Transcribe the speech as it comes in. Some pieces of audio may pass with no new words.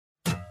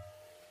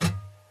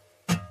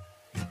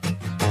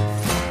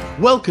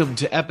Welcome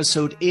to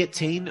episode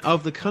 18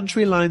 of the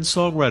CountryLine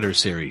Songwriter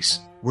series,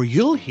 where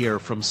you'll hear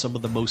from some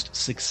of the most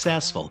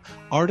successful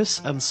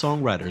artists and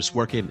songwriters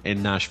working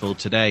in Nashville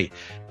today.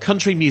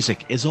 Country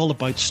music is all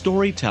about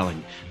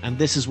storytelling, and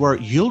this is where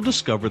you'll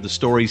discover the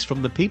stories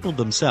from the people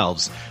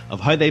themselves of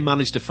how they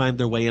managed to find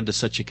their way into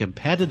such a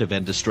competitive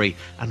industry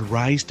and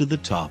rise to the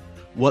top,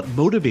 what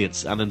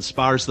motivates and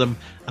inspires them,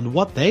 and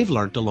what they've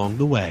learnt along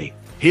the way.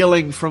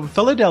 Hailing from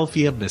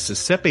Philadelphia,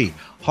 Mississippi,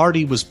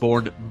 Hardy was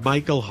born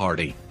Michael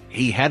Hardy.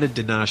 He headed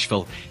to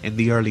Nashville in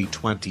the early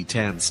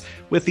 2010s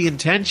with the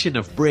intention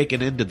of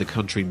breaking into the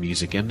country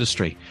music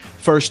industry.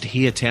 First,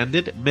 he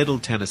attended Middle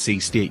Tennessee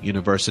State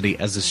University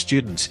as a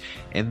student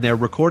in their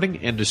recording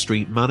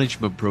industry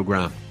management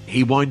program.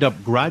 He wound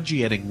up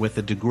graduating with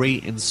a degree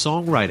in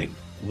songwriting.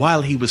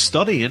 While he was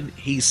studying,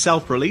 he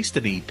self-released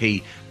an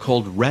EP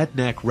called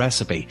Redneck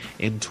Recipe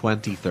in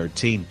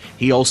 2013.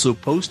 He also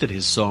posted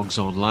his songs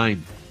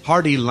online.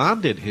 Hardy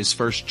landed his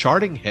first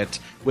charting hit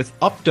with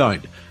Up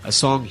Down, a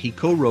song he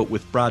co-wrote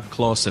with Brad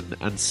Clausen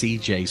and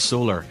CJ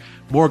Solar.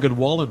 Morgan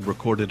Wallen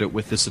recorded it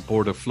with the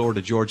support of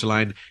Florida Georgia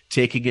Line,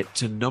 taking it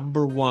to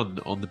number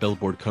 1 on the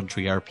Billboard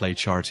Country Airplay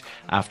chart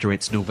after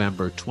its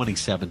November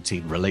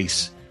 2017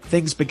 release.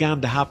 Things began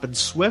to happen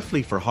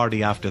swiftly for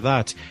Hardy after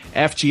that.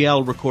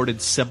 FGL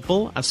recorded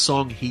Simple, a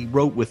song he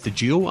wrote with the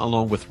duo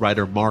along with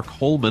writer Mark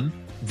Holman.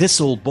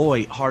 This Old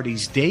Boy,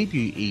 Hardy's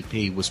debut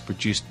EP, was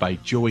produced by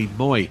Joey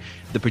Moy,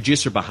 the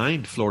producer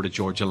behind Florida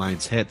Georgia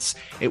Line's hits.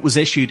 It was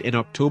issued in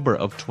October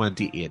of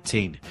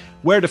 2018.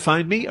 Where to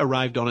Find Me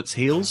arrived on its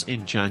heels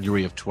in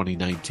January of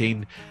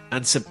 2019,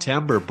 and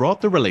September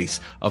brought the release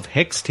of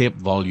Hixtape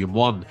Volume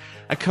 1,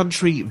 a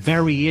country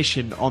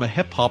variation on a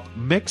hip-hop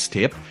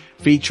mixtape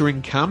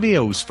featuring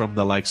cameos from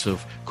the likes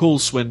of Cole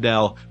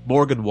Swindell,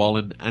 Morgan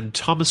Wallen and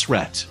Thomas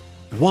Rhett.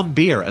 One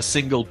Beer, a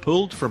single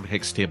pulled from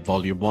Hixtape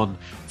Volume 1,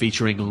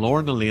 featuring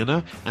Lauren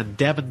Elena and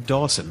Devin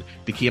Dawson,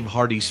 became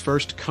Hardy's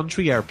first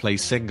country airplay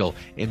single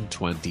in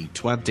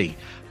 2020,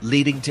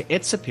 leading to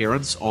its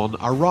appearance on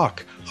A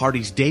Rock,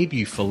 Hardy's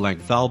debut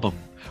full-length album.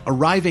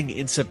 Arriving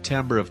in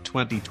September of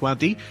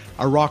 2020,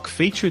 A Rock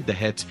featured the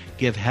hit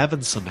Give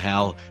Heaven Some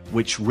Hell,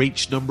 which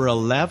reached number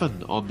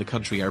 11 on the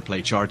country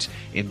airplay chart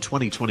in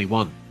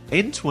 2021.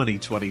 In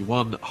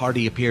 2021,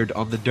 Hardy appeared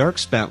on the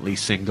Dierks Bentley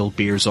single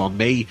Beers on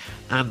Me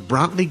and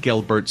Brantley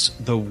Gilbert's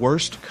The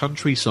Worst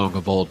Country Song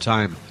of All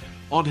Time.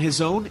 On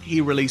his own,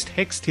 he released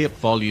Hixtape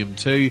Volume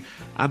 2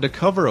 and a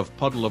cover of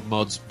Puddle of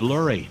Mudd's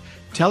Blurry,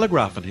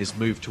 telegraphing his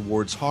move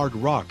towards hard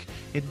rock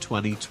in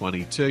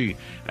 2022,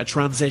 a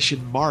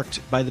transition marked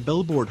by the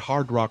Billboard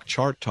Hard Rock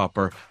chart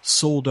topper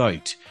Sold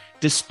Out.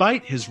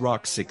 Despite his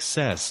rock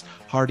success,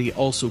 Hardy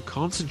also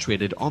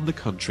concentrated on the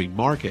country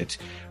market,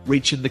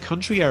 reaching the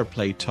country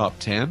airplay top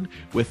 10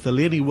 with the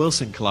Lainey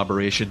Wilson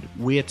collaboration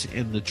Wait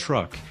in the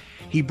Truck.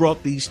 He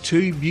brought these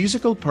two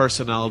musical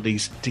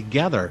personalities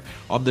together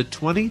on the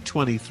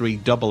 2023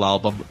 double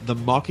album The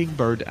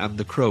Mockingbird and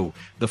the Crow.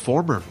 The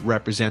former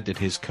represented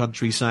his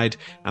countryside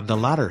and the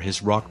latter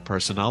his rock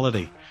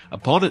personality.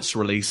 Upon its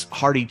release,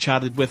 Hardy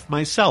chatted with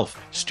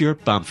myself,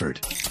 Stuart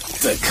Bamford.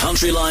 The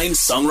CountryLine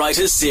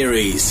Songwriter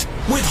Series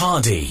with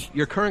Hardy.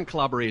 Your current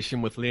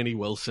collaboration with Lainey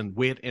Wilson,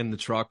 Wait in the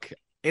Truck,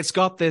 it's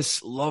got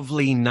this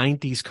lovely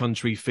 90s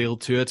country feel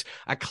to it,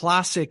 a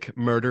classic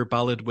murder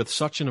ballad with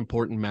such an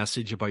important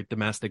message about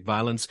domestic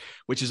violence,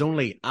 which is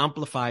only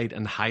amplified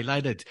and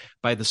highlighted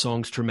by the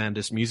song's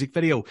tremendous music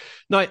video.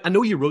 Now, I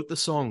know you wrote the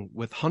song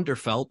with Hunter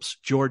Phelps,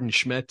 Jordan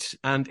Schmidt,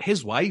 and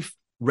his wife,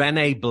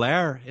 Renee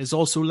Blair, is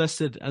also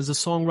listed as a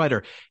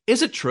songwriter.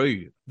 Is it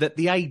true that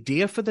the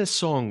idea for this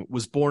song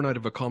was born out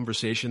of a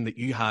conversation that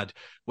you had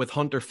with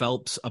Hunter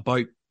Phelps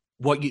about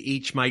what you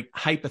each might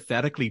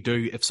hypothetically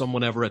do if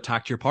someone ever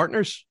attacked your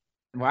partners?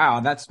 Wow,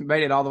 that's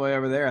made it all the way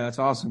over there. That's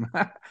awesome.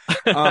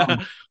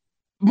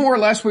 More or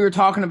less, we were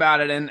talking about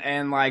it,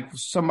 and like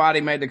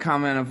somebody made the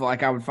comment of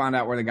like I would find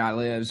out where the guy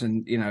lives,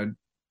 and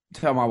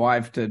tell my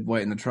wife to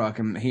wait in the truck,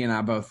 and he and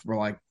I both were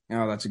like,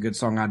 "Oh, that's a good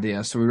song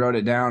idea." So we wrote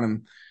it down,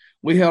 and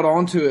we held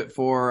on to it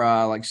for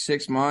like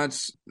 6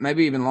 months,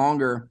 maybe even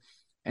longer,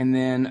 and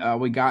then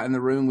we got in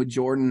the room with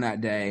Jordan that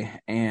day,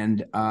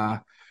 and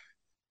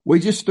we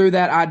just threw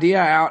that idea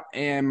out.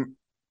 And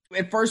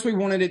at first we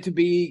wanted it to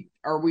be,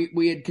 or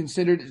we had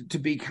considered it to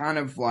be kind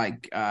of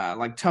like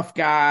tough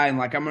guy and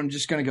like I'm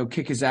just going to go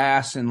kick his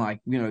ass and like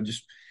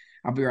just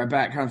I'll be right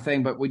back kind of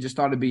thing. But we just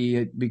thought it'd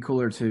be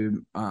cooler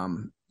to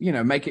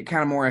make it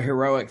kind of more a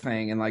heroic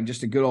thing and like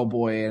just a good old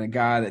boy and a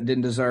guy that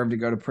didn't deserve to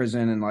go to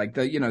prison and like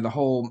the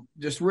whole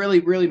just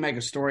really make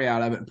a story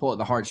out of it and pull at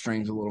the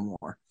heartstrings a little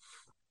more.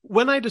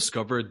 When I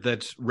discovered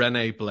that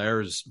Renee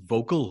Blair's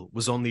vocal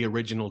was on the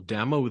original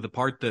demo, the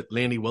part that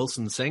Lainey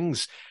Wilson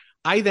sings,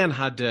 I then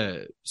had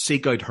to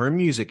seek out her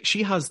music.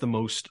 She has the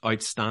most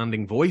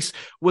outstanding voice.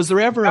 Was there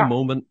ever a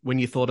moment when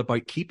you thought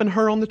about keeping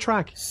her on the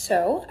track?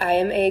 So I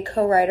am a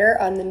co-writer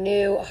on the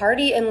new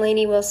Hardy and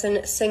Lainey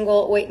Wilson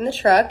single, Wait in the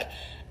Truck.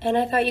 And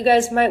I thought you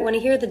guys might want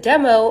to hear the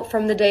demo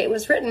from the day it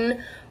was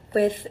written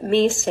with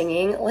me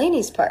singing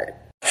Lainey's part.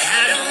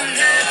 I don't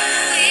know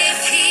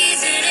if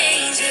he's an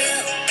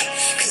angel,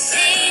 'cause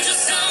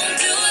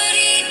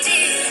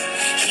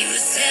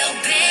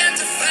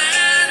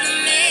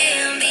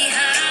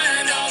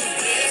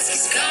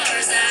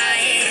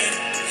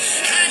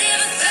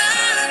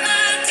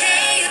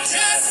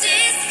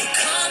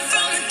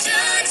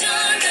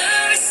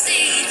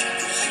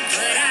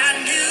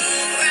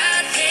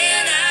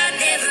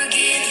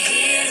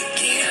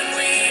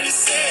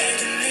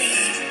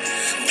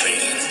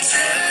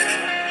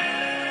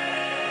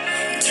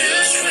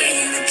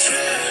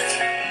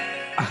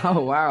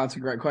Oh, wow. That's a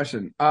great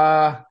question.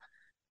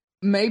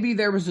 Maybe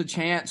there was a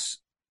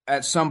chance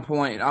at some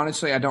point.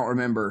 Honestly, I don't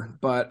remember,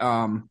 but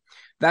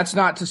that's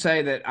not to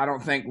say that I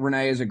don't think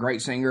Renee is a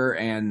great singer.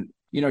 And,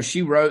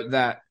 she wrote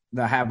the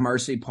Have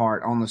Mercy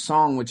part on the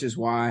song, which is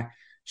why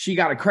she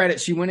got a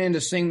credit. She went in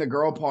to sing the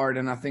girl part,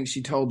 and I think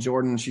she told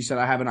Jordan, she said,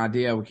 I have an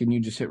idea. Well, can you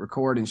just hit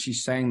record? And she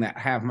sang that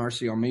Have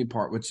Mercy on Me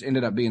part, which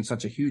ended up being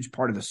such a huge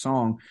part of the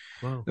song.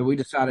 Wow. That we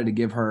decided to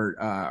give her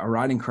a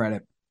writing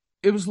credit.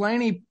 It was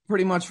Lainey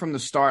pretty much from the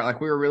start.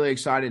 Like, we were really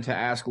excited to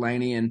ask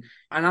Lainey, and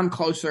I'm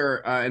closer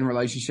in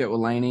relationship with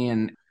Lainey,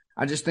 and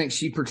I just think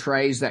she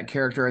portrays that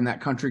character and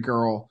that country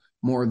girl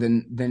more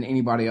than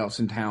anybody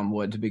else in town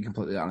would, to be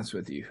completely honest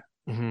with you.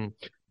 Mm-hmm.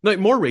 Now,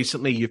 more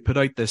recently, you've put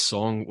out this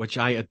song, which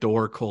I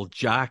adore, called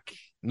Jack.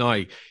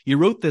 Now, you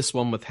wrote this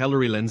one with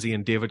Hillary Lindsay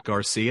and David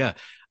Garcia,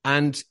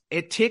 and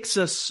it takes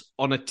us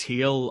on a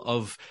tale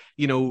of,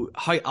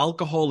 how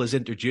alcohol is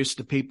introduced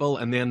to people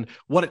and then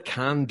what it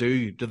can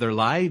do to their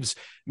lives.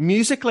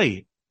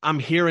 Musically, I'm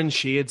hearing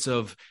shades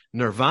of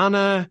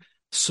Nirvana,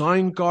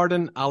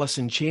 Soundgarden, Alice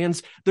in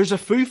Chains. There's a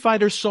Foo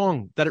Fighters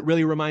song that it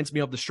really reminds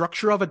me of, the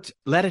structure of it,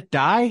 Let It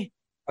Die.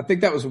 I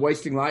think that was a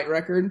Wasting Light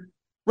record.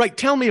 Right,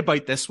 tell me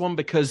about this one,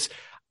 because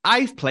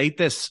I've played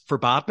this for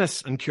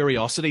badness and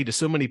curiosity to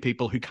so many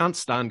people who can't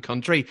stand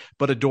country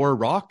but adore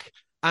rock,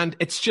 and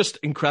it's just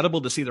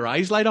incredible to see their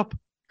eyes light up.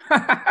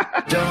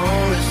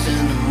 Don't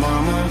listen to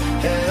mama,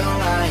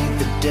 hell, I ain't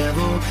the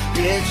devil.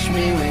 Ditch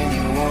me when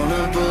you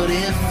wanna, but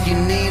if you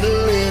need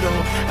a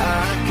little,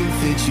 I can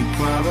fix your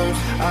problems.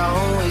 I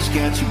always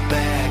got your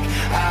back.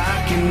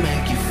 I can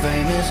make you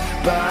famous.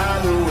 By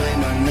the way,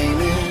 my name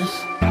is.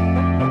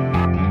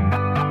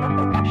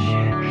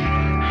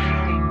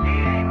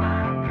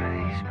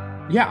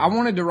 Yeah, I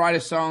wanted to write a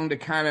song to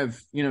kind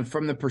of,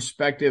 from the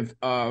perspective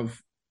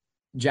of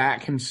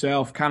Jack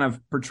himself, kind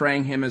of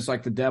portraying him as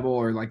like the devil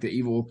or like the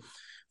evil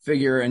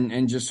figure,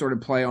 and just sort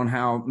of play on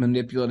how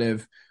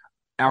manipulative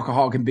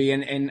alcohol can be.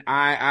 And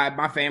I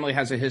my family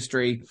has a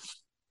history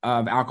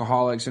of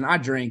alcoholics, and I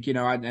drink,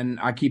 and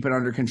I keep it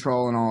under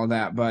control and all of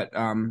that. But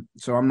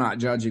so I'm not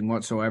judging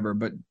whatsoever.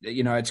 But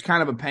it's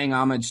kind of a paying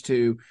homage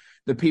to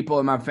the people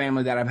in my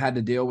family that I've had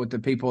to deal with, the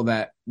people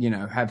that,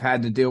 have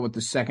had to deal with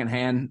the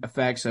secondhand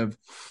effects of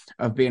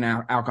being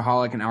an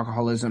alcoholic and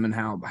alcoholism, and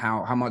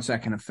how much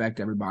that can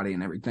affect everybody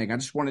and everything. I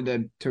just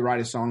wanted to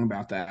write a song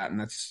about that, and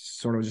that's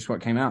sort of just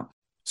what came out.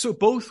 So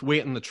both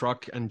Wait in the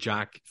Truck and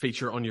Jack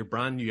feature on your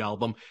brand new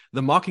album,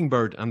 The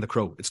Mockingbird and the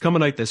Crow. It's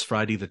coming out this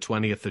Friday, the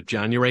 20th of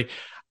January.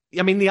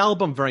 I mean, the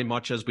album very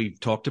much, as we've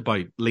talked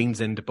about, leans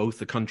into both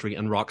the country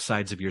and rock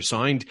sides of your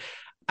sound.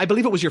 I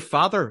believe it was your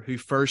father who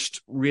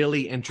first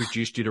really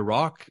introduced you to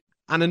rock.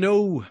 And I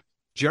know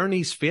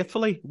Journey's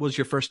Faithfully was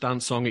your first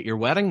dance song at your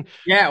wedding.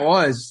 Yeah, it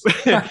was.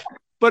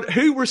 But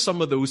who were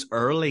some of those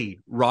early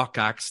rock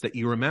acts that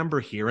you remember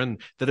hearing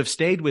that have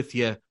stayed with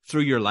you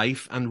through your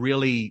life and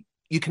really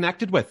you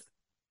connected with?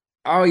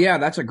 Oh, yeah,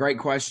 that's a great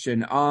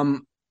question.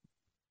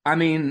 I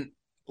mean,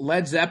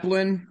 Led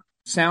Zeppelin,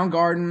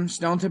 Soundgarden,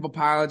 Stone Temple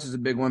Pilots is a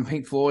big one,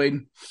 Pink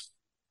Floyd.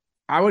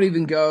 I would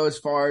even go as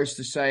far as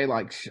to say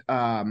like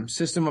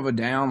System of a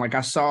Down. Like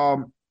I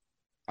saw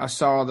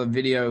the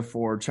video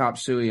for Chop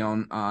Suey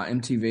on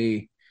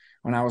MTV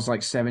when I was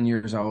like 7 or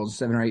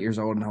 8 years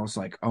old. And I was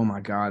like, oh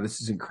my God,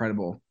 this is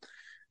incredible.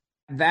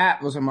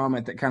 That was a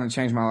moment that kind of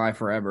changed my life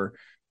forever.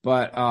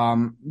 But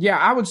yeah,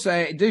 I would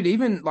say, dude,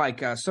 even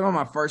like some of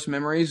my first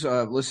memories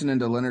of listening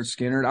to Leonard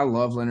Skinner. I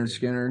love Leonard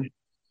Skinner.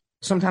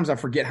 Sometimes I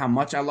forget how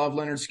much I love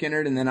Leonard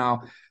Skinner, and then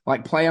I'll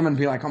like play them and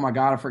be like, oh my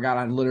God, I forgot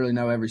I literally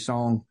know every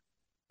song.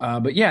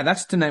 But yeah,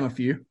 that's to name a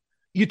few.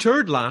 You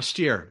toured last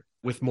year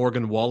with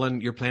Morgan Wallen.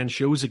 You're playing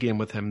shows again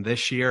with him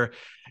this year.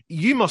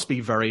 You must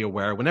be very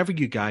aware whenever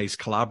you guys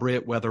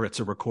collaborate, whether it's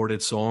a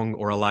recorded song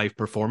or a live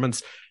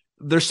performance,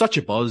 there's such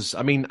a buzz.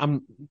 I mean,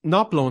 I'm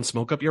not blowing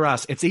smoke up your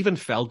ass. It's even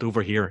felt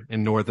over here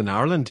in Northern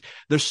Ireland.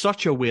 There's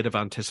such a weight of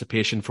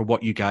anticipation for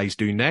what you guys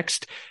do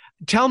next.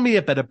 Tell me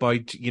a bit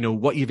about,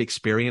 what you've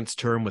experienced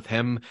touring with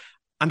him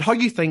and how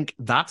you think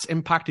that's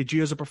impacted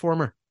you as a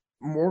performer.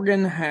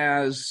 Morgan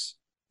has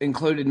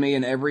included me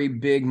in every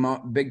big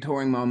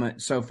touring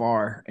moment so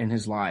far in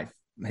his life.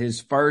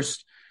 His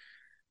first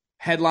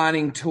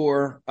headlining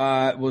tour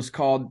was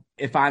called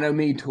If I Know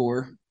Me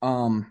Tour.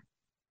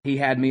 He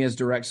had me as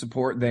direct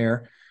support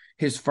there.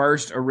 His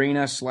first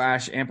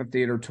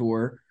arena/amphitheater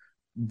tour,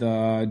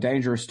 the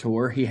Dangerous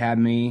Tour, he had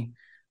me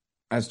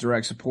as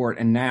direct support.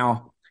 And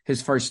now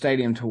his first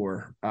stadium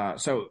tour.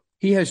 So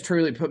he has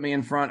truly put me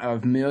in front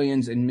of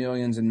millions and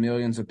millions and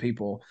millions of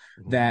people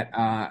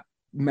that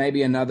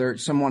maybe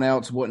someone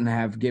else wouldn't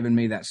have given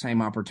me that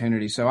same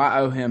opportunity. So I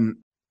owe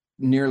him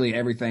nearly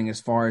everything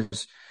as far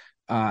as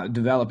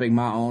developing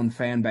my own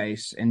fan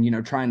base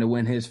and, trying to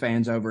win his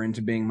fans over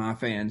into being my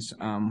fans.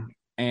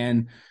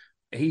 And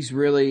he's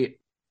really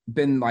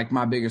been like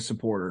my biggest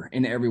supporter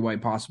in every way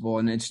possible.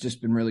 And it's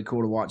just been really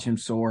cool to watch him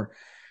soar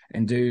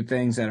and do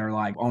things that are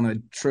like on a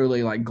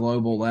truly like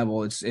global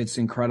level. It's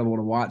incredible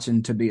to watch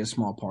and to be a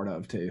small part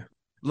of too.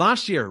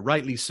 Last year,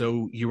 rightly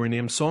so, you were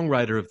named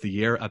Songwriter of the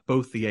Year at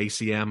both the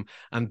ACM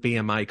and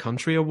BMI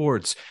Country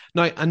Awards.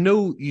 Now, I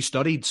know you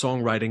studied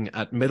songwriting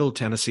at Middle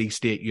Tennessee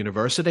State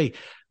University,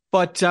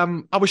 but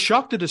I was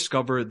shocked to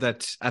discover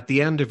that at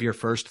the end of your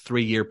first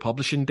 3-year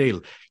publishing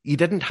deal, you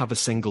didn't have a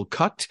single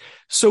cut.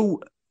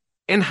 So,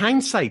 in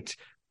hindsight,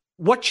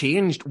 what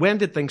changed? When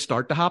did things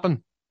start to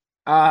happen?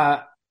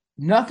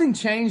 Nothing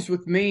changed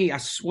with me, I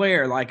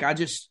swear. Like, I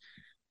just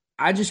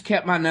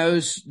kept my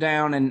nose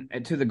down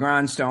and to the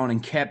grindstone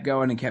and kept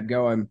going and kept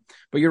going.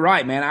 But you're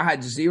right, man. I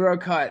had 0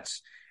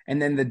 cuts.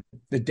 And then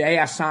the day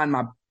I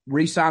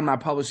re-signed my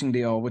publishing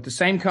deal with the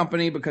same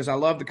company, because I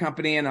love the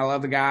company and I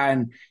love the guy.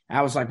 And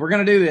I was like, we're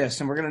going to do this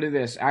and we're going to do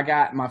this. I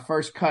got my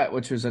first cut,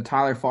 which was a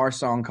Tyler Farr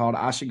song called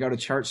I Should Go to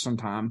Church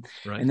Sometime.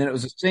 Right. And then it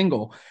was a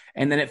single.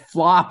 And then it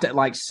flopped at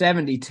like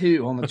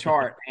 72 on the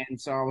chart.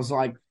 And so I was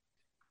like,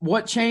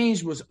 what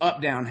changed was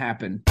Up Down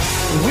happened.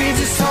 We're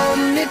just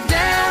holding it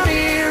down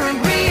here in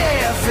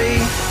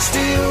BFE,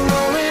 still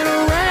rolling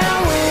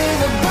around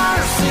with a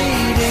bar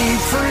CD,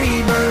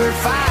 free bird,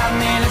 5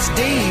 minutes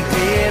deep,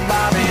 head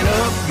bobbing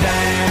up,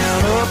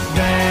 down, up,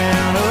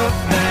 down,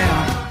 up,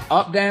 down.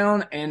 Up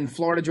Down and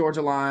Florida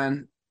Georgia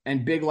Line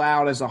and Big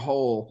Loud as a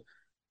whole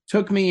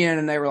took me in,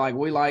 and they were like,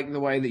 we like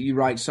the way that you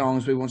write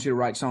songs. We want you to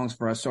write songs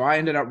for us. So I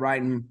ended up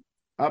writing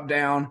Up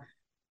Down,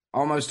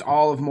 almost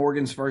all of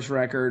Morgan's first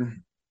record,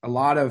 a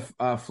lot of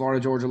Florida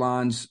Georgia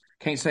Line's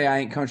Can't Say I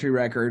Ain't Country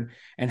record,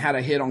 and had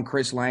a hit on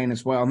Chris Lane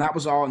as well. And that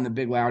was all in the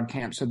Big Loud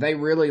camp. So they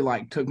really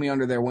like took me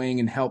under their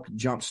wing and helped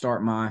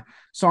jumpstart my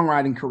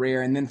songwriting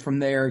career. And then from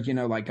there, you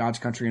know, like God's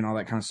Country and all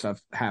that kind of stuff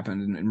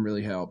happened and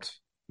really helped.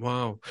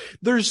 Wow.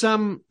 There's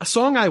a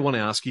song I want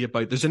to ask you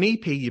about. There's an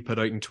EP you put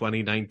out in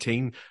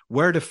 2019,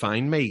 Where to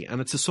Find Me, and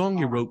it's a song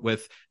you wrote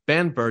with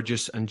Ben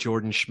Burgess and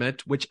Jordan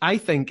Schmidt, which I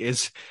think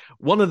is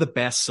one of the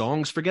best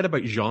songs, forget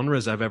about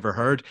genres, I've ever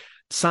heard.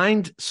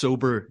 Signed,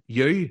 Sober,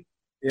 You.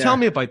 Yeah. Tell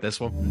me about this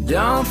one.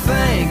 Don't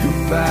think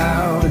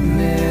about it,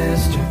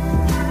 mister.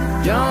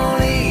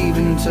 Don't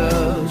even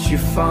touch your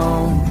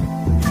phone.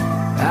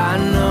 I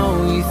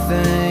know you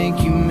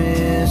think you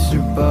miss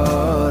her,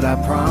 but I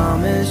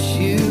promise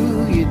you,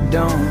 you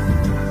don't.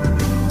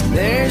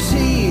 There's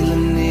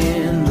healing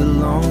in the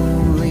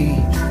lonely.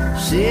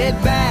 Sit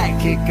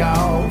back, kick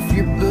off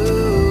your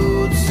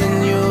boots,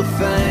 and you'll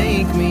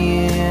thank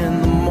me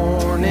in the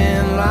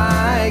morning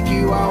like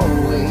you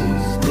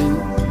always do.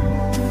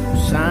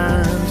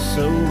 Sign,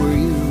 sober,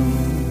 you.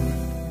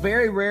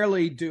 Very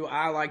rarely do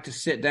I like to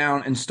sit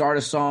down and start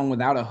a song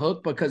without a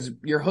hook, because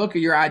your hook or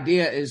your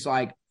idea is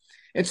like,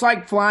 it's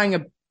like flying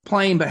a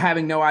plane but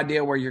having no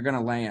idea where you're going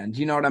to land.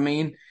 You know what I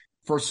mean?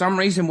 For some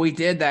reason, we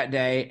did that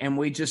day, and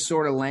we just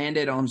sort of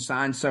landed on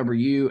Sign, Sober,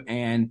 You,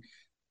 and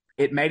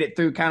it made it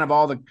through kind of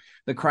all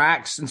the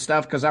cracks and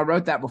stuff, because I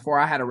wrote that before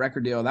I had a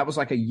record deal. That was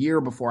like a year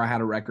before I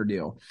had a record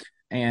deal.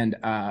 And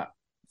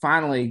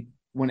finally,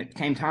 when it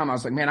came time, I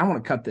was like, man, I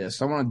want to cut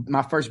this.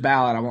 My first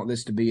ballad, I want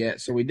this to be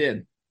it. So we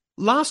did.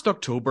 Last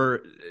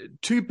October,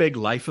 2 big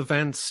life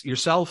events.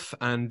 Yourself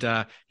and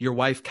your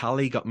wife,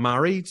 Callie, got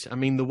married. I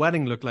mean, the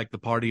wedding looked like the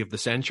party of the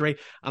century.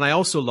 And I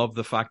also love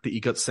the fact that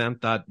you got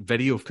sent that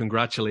video of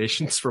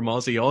congratulations from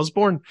Ozzy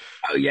Osbourne.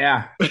 Oh,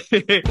 yeah.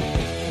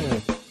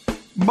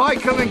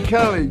 Michael and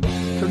Kelly,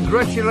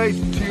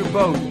 congratulations to you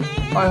both.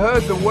 I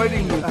heard the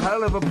wedding was a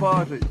hell of a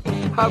party.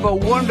 Have a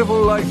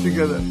wonderful life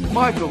together.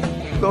 Michael,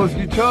 those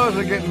guitars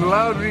are getting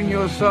louder in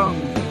your song,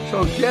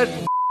 so get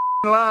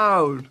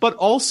loud. But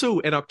also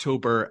in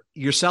October,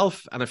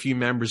 yourself and a few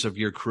members of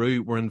your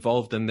crew were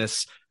involved in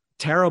this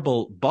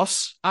terrible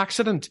bus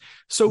accident.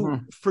 So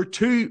for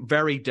 2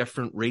 very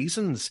different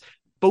reasons,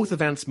 both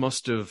events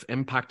must have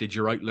impacted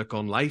your outlook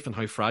on life and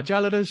how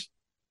fragile it is.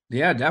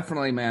 Yeah,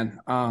 definitely, man.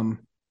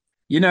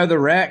 You know, the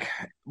wreck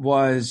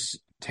was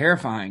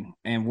terrifying,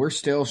 and we're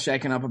still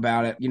shaken up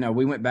about it. You know,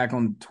 we went back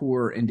on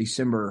tour in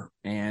December,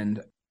 and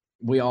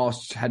we all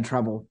had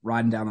trouble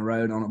riding down the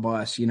road on a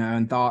bus, you know,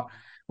 and thought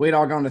we'd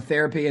all gone to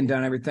therapy and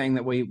done everything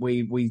that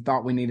we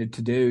thought we needed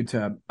to do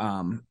to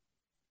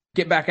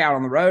get back out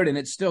on the road. And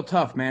it's still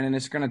tough, man, and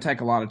it's going to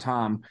take a lot of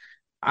time.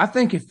 I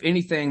think if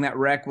anything, that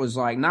wreck was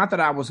like, not that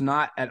I was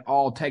not at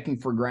all taking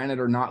for granted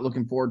or not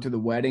looking forward to the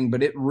wedding,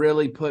 but it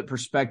really put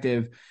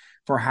perspective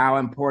for how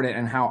important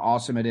and how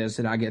awesome it is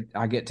that I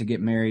get to get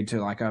married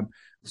to like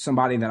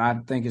somebody that I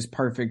think is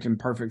perfect and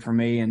perfect for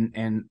me.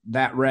 And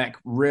that wreck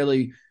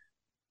really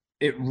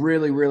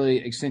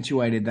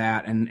accentuated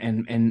that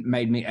and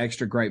made me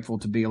extra grateful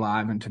to be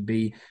alive and to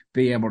be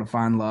able to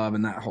find love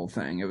and that whole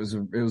thing. It was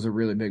a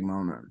really big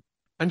moment.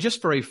 And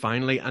just very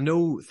finally, I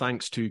know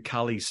thanks to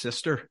Callie's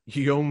sister,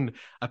 you own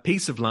a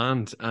piece of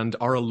land and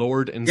are a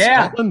lord in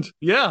Scotland.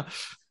 Yeah.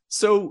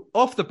 So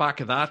off the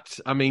back of that,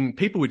 I mean,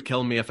 people would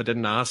kill me if I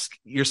didn't ask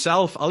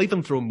yourself. I'll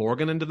even throw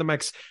Morgan into the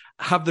mix.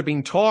 Have there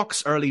been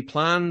talks, early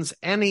plans,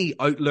 any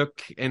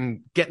outlook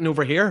in getting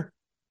over here?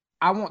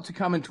 I want to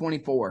come in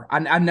 24.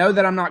 I know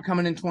that I'm not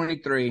coming in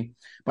 23,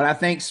 but I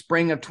think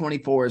spring of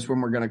 24 is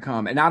when we're going to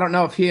come. And I don't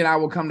know if he and I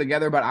will come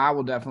together, but I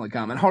will definitely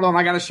come. And hold on,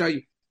 I got to show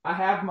you. I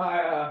have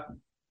my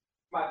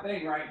my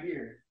thing right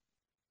here.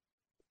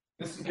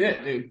 This is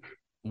it, dude.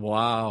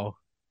 Wow.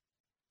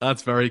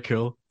 That's very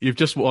cool. You've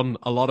just won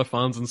a lot of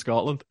fans in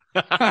Scotland.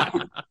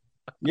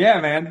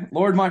 Yeah, man.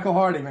 Lord Michael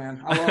Hardy,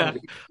 man. I love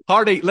it.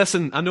 Hardy,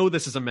 listen, I know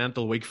this is a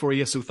mental week for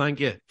you, so thank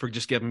you for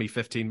just giving me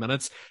 15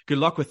 minutes. Good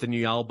luck with the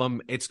new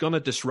album. It's going to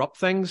disrupt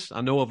things.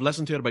 I know I've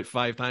listened to it about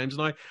 5 times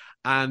now.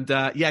 And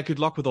yeah, good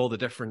luck with all the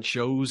different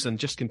shows and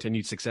just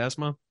continued success,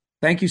 man.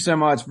 Thank you so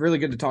much. Really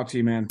good to talk to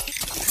you, man.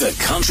 The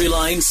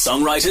CountryLine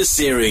Songwriter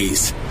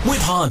Series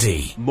with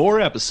Hardy.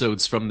 More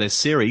episodes from this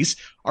series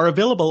are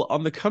available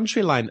on the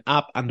CountryLine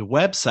app and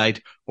website,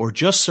 or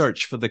just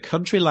search for the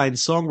CountryLine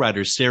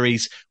Songwriter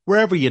Series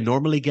wherever you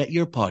normally get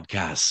your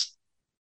podcasts.